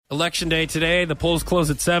Election day today. The polls close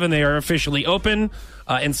at 7. They are officially open.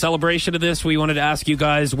 In celebration of this, we wanted to ask you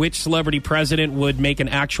guys which celebrity president would make an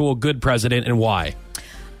actual good president and why.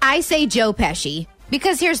 I say Joe Pesci,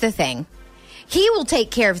 because here's the thing. He will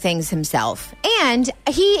take care of things himself, and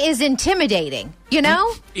he is intimidating, you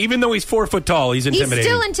know? Even though he's 4 foot tall, he's intimidating. He's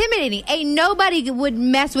still intimidating. Ain't nobody would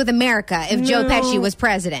mess with America if Joe Pesci was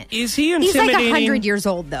president. Is he intimidating? He's like 100 years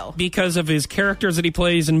old, though. Because of his characters that he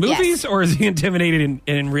plays in movies, or is he intimidated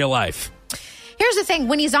in real life? Here's the thing.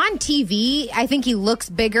 When he's on TV, I think he looks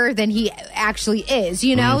bigger than he actually is,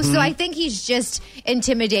 you know? So I think he's just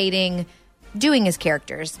intimidating doing his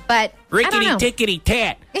characters. But I don't know.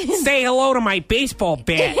 Rickety-tickety-tat. Say hello to my baseball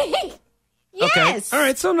bat. Yes. Okay. All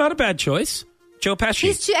right, so not a bad choice. Joe Pesci.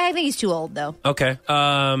 I think he's too old, though. Okay.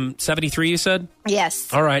 73, you said?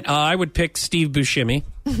 Yes. All right. I would pick Steve Buscemi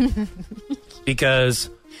because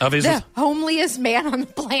of his... The homeliest man on the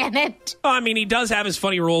planet. I mean, he does have his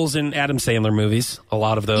funny roles in Adam Sandler movies, a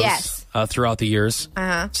lot of those throughout the years.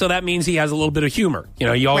 So that means he has a little bit of humor. You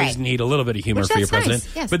know, you always need a little bit of humor for your president.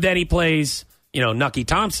 Nice. Yes. But then he plays, Nucky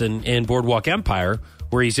Thompson in Boardwalk Empire,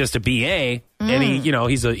 where he's just a BA, and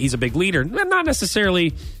he's a big leader. Not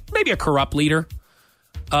necessarily, maybe a corrupt leader.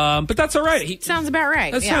 But that's all right. Sounds about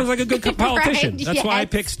right. That sounds like a good politician. Right, that's why I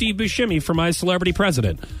picked Steve Buscemi for my celebrity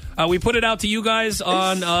president. We put it out to you guys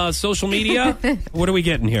on social media. What are we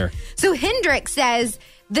getting here? So Hendrix says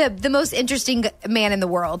the most interesting man in the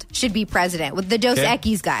world should be president, with the Dos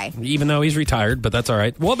Equis guy. Even though he's retired, but that's all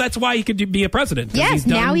right. Well, that's why he could be a president. Yes,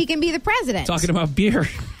 now he can be the president. Talking about beer.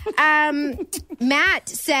 Matt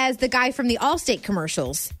says the guy from the Allstate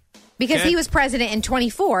commercials, because he was president in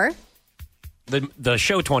 24. The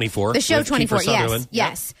show 24. The show 24, Kiefer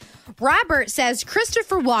yes. Robert says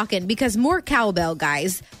Christopher Walken, because more cowbell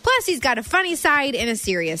guys. Plus, he's got a funny side and a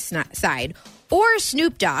serious side. Or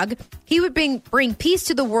Snoop Dogg. He would bring peace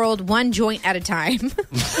to the world one joint at a time.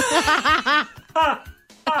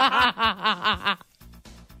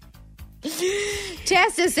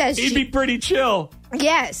 Tessa says he'd be pretty chill.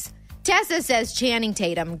 Yes. Tessa says Channing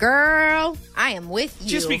Tatum. Girl, I am with you.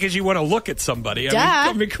 Just because you want to look at somebody. Duh.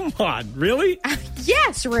 I mean, come on. Really?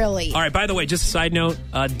 Yes, really. All right, by the way, just a side note,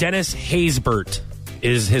 Dennis Haysbert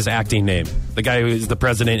is his acting name. The guy who is the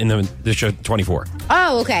president in the show 24.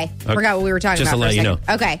 Oh, okay. Forgot what we were talking just about. Just to let you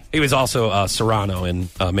know. Okay. He was also Serrano in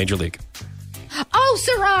Major League. Oh,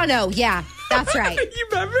 Serrano. Yeah, that's right. You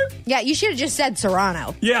remember? Yeah, you should have just said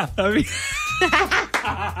Serrano. Yeah. I mean...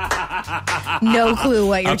 No clue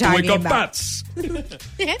what you're talking about.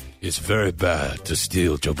 It's very bad to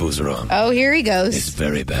steal Joe Bouzeron. Oh, here he goes. It's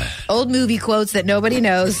very bad. Old movie quotes that nobody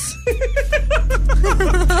knows.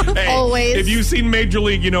 Hey, always. If you've seen Major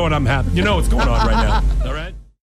League, you know what I'm having. You know what's going on right now. All right?